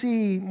 begin to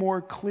see more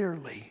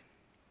clearly.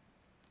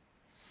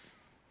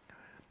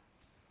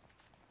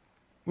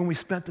 When we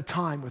spent the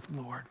time with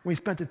the Lord, when we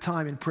spent the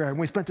time in prayer,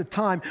 when we spent the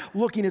time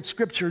looking at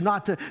Scripture,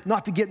 not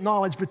to get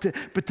knowledge,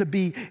 but to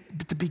be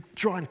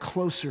drawn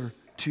closer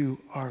to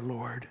our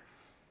Lord.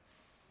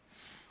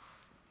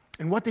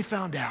 And what they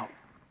found out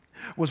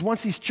was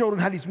once these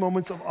children had these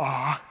moments of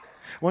awe,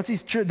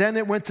 then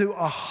it went to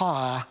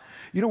aha.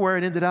 You know where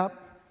it ended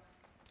up?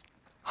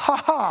 Ha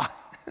ha!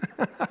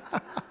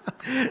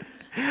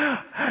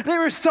 They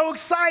were so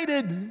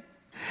excited.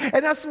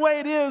 And that's the way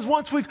it is.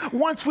 Once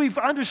we've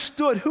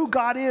understood who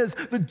God is,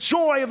 the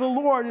joy of the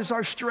Lord is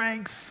our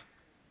strength.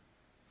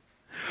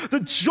 The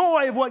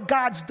joy of what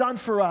God's done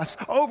for us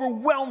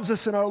overwhelms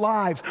us in our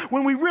lives.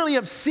 When we really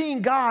have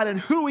seen God and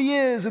who he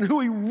is and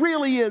who he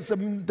really is,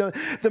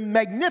 the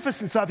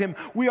magnificence of him,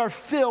 we are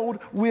filled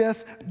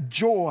with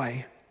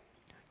joy.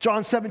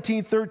 John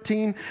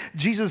 17:13,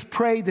 Jesus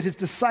prayed that his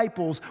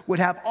disciples would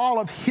have all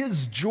of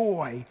his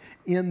joy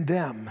in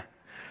them.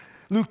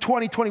 Luke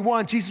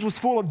 20:21, Jesus was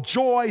full of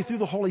joy through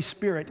the Holy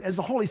Spirit. As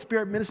the Holy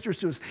Spirit ministers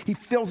to us, he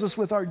fills us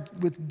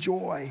with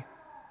joy.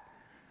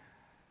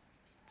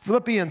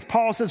 Philippians,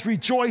 Paul says,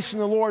 rejoice in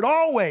the Lord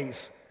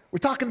always. We're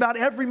talking about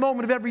every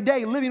moment of every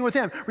day, living with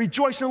him.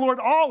 Rejoice in the Lord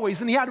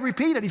always. And he had to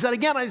repeat it. He said,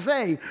 again, I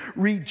say,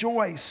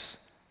 rejoice.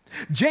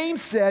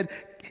 James said,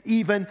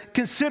 even,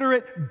 consider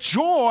it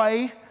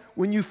joy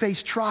when you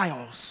face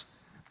trials.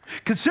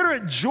 Consider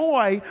it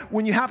joy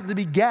when you happen to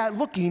be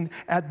looking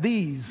at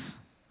these,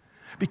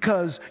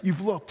 because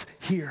you've looked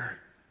here.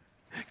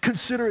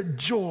 Consider it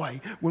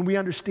joy when we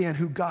understand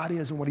who God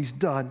is and what he's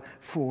done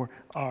for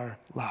our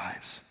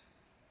lives.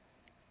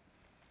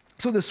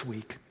 So this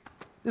week,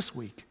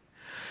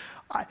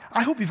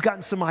 I hope you've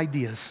gotten some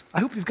ideas. I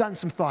hope you've gotten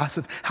some thoughts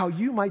of how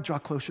you might draw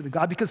closer to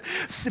God. Because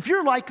if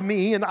you're like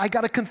me, and I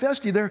got to confess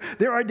to you,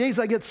 there are days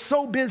I get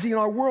so busy and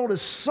our world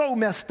is so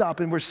messed up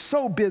and we're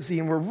so busy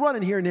and we're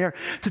running here and there,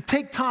 to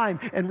take time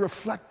and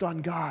reflect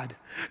on God,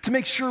 to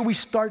make sure we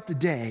start the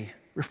day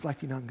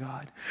reflecting on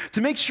God,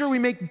 to make sure we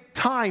make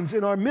times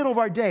in our middle of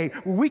our day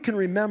where we can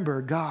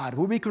remember God,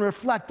 where we can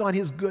reflect on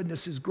his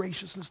goodness, his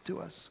graciousness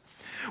to us.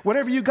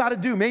 Whatever you got to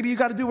do, maybe you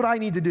got to do what I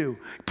need to do.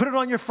 Put it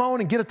on your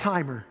phone and get a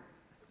timer.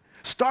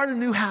 Start a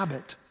new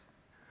habit.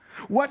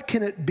 What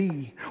can it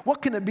be?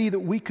 What can it be that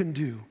we can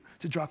do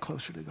to draw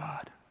closer to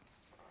God?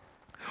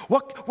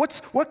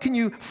 What can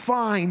you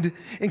find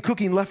in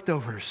cooking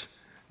leftovers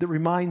that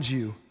reminds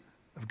you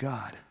of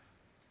God?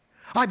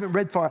 I've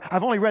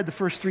only read the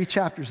first 3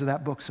 chapters of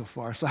that book so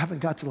far, so I haven't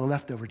got to the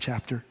leftover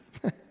chapter.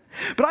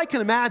 But I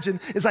can imagine,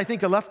 as I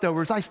think of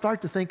leftovers, I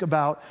start to think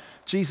about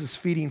Jesus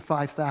feeding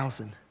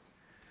 5,000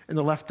 and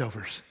the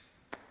leftovers.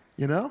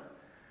 You know?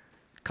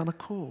 Kind of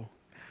cool.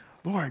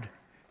 Lord,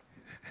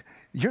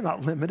 you're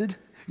not limited.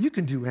 You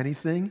can do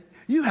anything.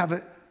 You have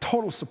a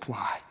total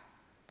supply.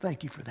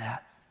 Thank you for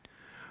that.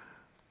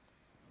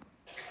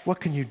 What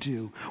can you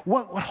do?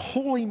 What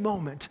holy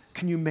moment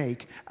can you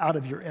make out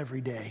of your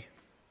everyday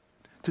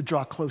to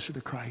draw closer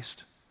to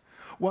Christ?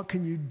 What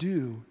can you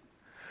do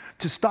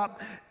to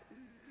stop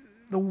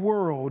the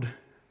world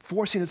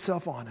forcing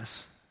itself on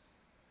us,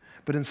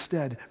 but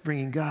instead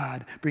bringing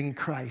God, bringing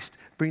Christ,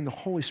 bringing the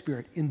Holy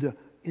Spirit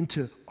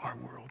into our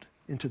world,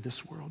 into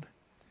this world?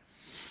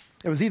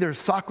 It was either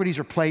Socrates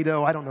or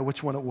Plato, I don't know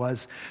which one it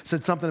was,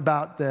 said something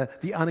about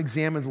the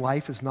unexamined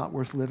life is not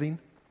worth living.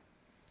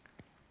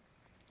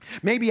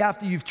 Maybe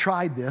after you've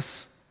tried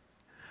this,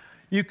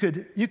 you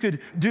could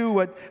do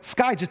what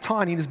Skye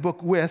Jethani in his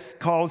book With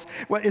calls,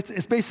 well,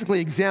 it's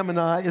basically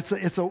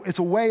it's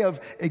a way of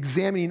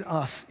examining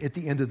us at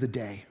the end of the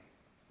day.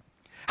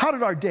 How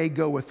did our day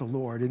go with the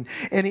Lord? And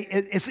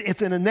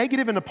it's in a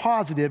negative and a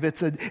positive.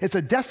 It's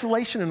a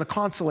desolation and a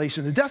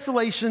consolation. The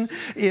desolation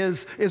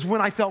is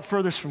when I felt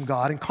furthest from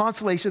God, and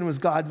consolation was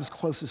God was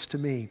closest to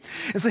me.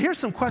 And so here's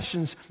some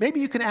questions maybe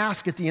you can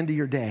ask at the end of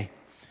your day.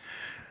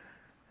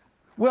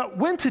 Well,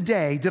 when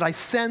today did I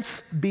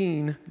sense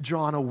being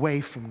drawn away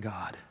from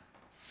God?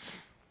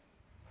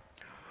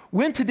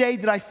 When today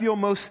did I feel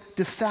most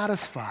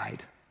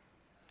dissatisfied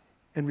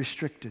and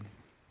restricted?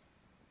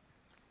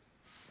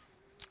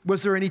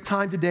 Was there any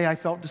time today I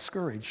felt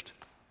discouraged?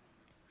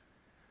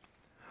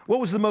 What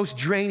was the most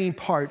draining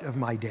part of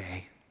my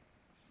day?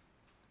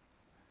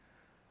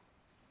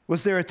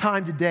 Was there a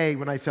time today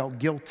when I felt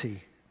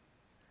guilty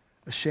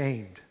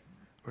ashamed,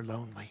 or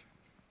lonely.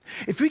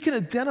 If we can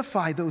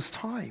identify those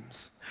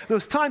times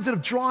that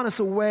have drawn us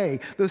away,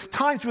 those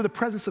times where the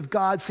presence of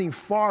God seemed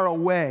far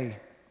away,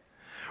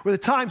 or the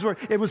times where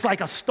it was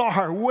like a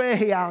star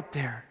way out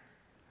there,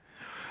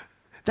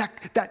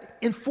 that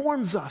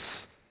informs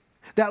us,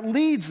 that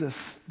leads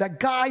us, that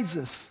guides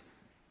us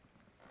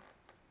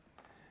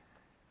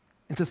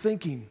into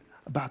thinking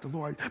about the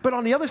Lord. But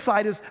on the other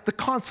side is the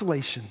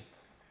consolation.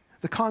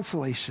 The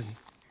consolation.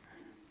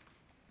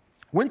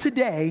 When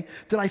today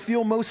did I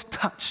feel most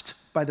touched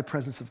by the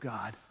presence of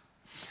God?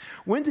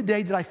 When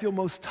today did I feel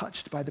most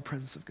touched by the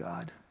presence of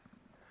God?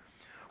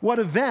 What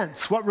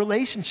events, what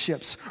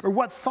relationships, or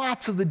what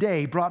thoughts of the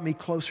day brought me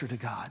closer to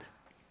God?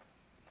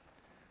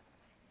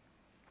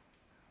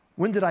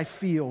 When did I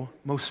feel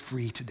most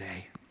free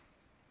today?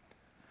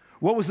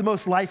 What was the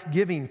most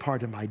life-giving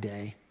part of my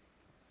day?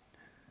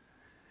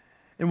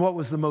 And what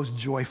was the most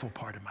joyful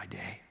part of my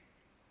day?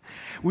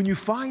 When you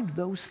find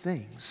those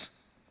things,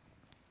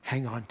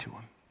 hang on to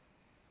them.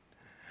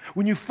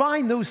 When you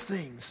find those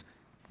things,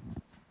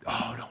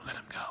 don't let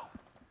them go.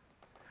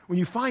 When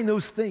you find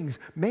those things,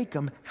 make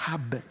them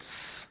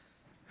habits.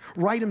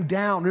 Write them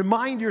down.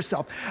 Remind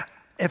yourself,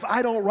 if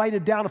I don't write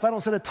it down, if I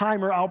don't set a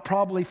timer, I'll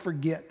probably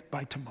forget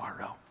by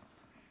tomorrow.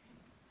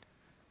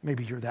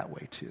 Maybe you're that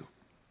way too.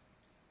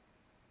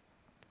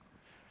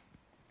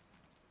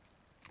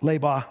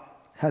 Laban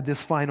had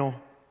this final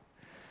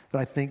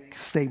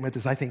statement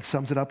that I think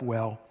sums it up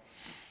well.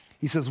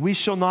 He says, we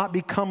shall not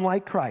become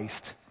like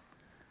Christ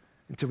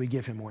until we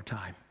give him more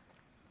time.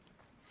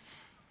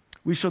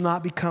 We shall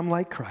not become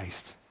like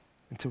Christ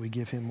until we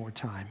give him more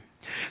time.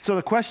 So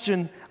the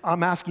question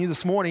I'm asking you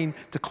this morning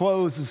to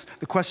close is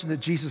the question that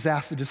Jesus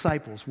asked the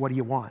disciples. What do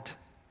you want?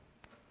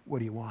 What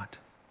do you want?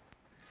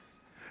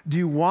 Do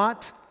you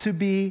want to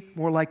be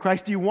more like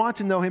Christ? Do you want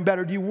to know him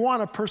better? Do you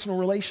want a personal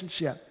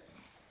relationship?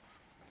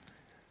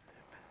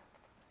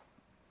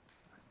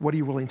 What are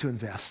you willing to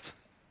invest?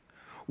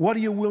 What are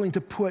you willing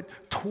to put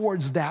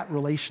towards that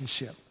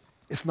relationship?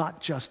 It's not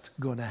just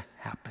going to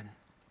happen.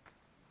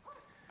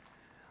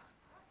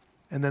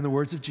 And then the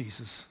words of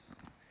Jesus,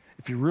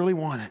 if you really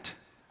want it,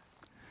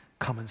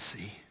 come and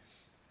see.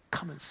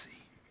 Come and see.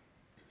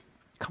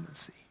 Come and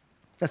see.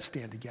 Let's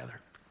stand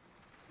together.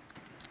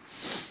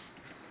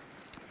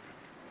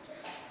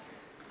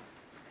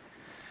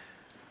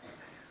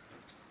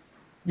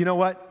 You know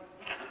what?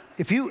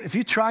 If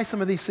you try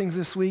some of these things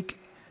this week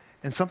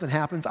and something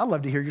happens, I'd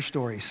love to hear your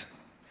stories.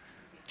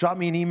 Drop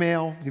me an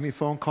email, give me a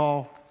phone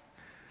call,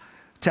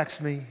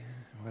 text me,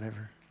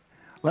 whatever.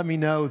 Let me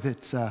know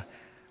that,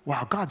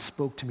 wow, God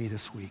spoke to me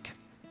this week.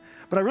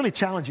 But I really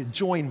challenge you,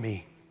 join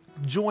me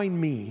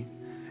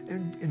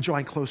in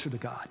drawing closer to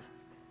God.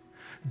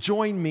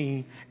 Join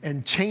me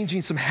in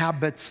changing some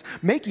habits,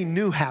 making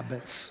new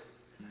habits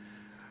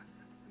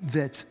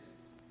that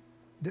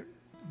they're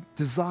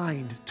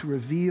designed to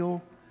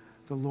reveal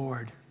the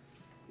Lord,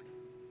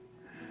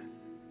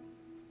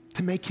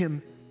 to make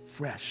him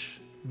fresh,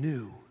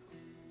 new,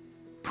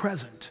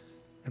 present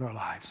in our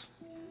lives.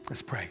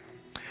 Let's pray.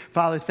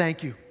 Father,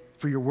 thank you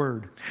for your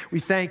word. We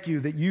thank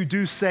you that you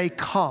do say,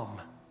 come.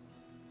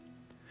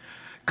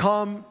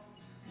 Come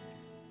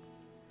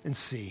and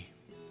see.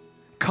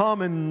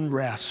 Come and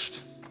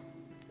rest.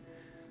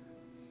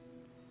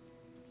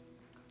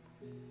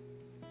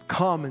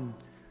 Come and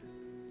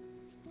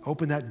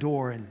open that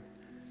door and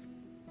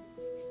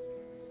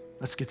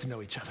let's get to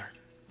know each other.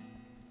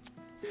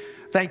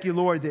 Thank you,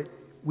 Lord, that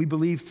we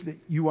believe that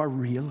you are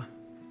real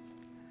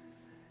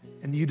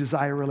and you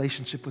desire a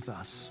relationship with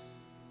us.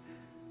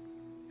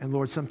 And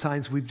Lord,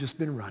 sometimes we've just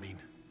been running.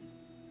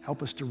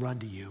 Help us to run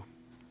to you.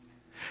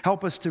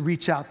 Help us to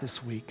reach out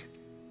this week,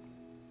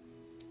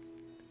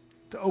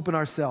 to open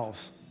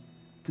ourselves,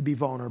 to be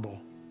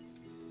vulnerable,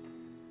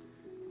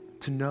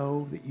 to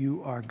know that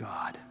you are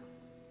God.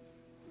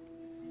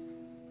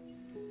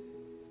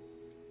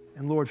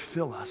 And Lord,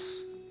 fill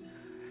us.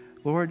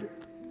 Lord,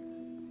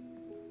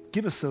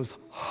 give us those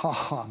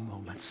ha-ha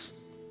moments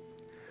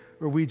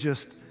where we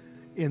just,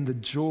 in the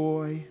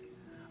joy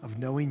of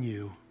knowing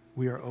you,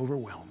 we are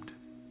overwhelmed.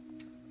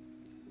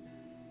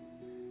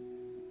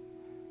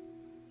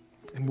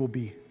 And we'll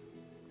be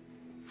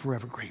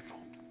forever grateful.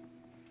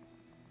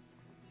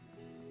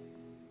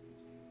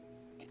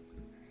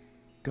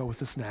 Go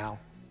with us now.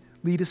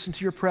 Lead us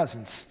into your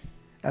presence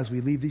as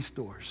we leave these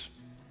doors.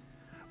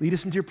 Lead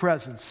us into your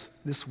presence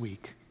this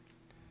week.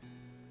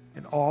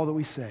 And all that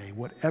we say,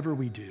 whatever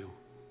we do,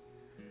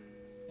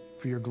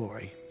 for your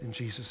glory. In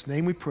Jesus'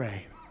 name we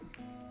pray.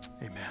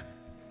 Amen.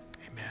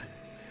 Amen.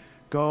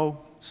 Go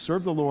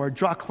serve the Lord.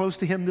 Draw close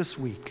to him this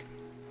week.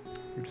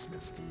 You're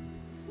dismissed.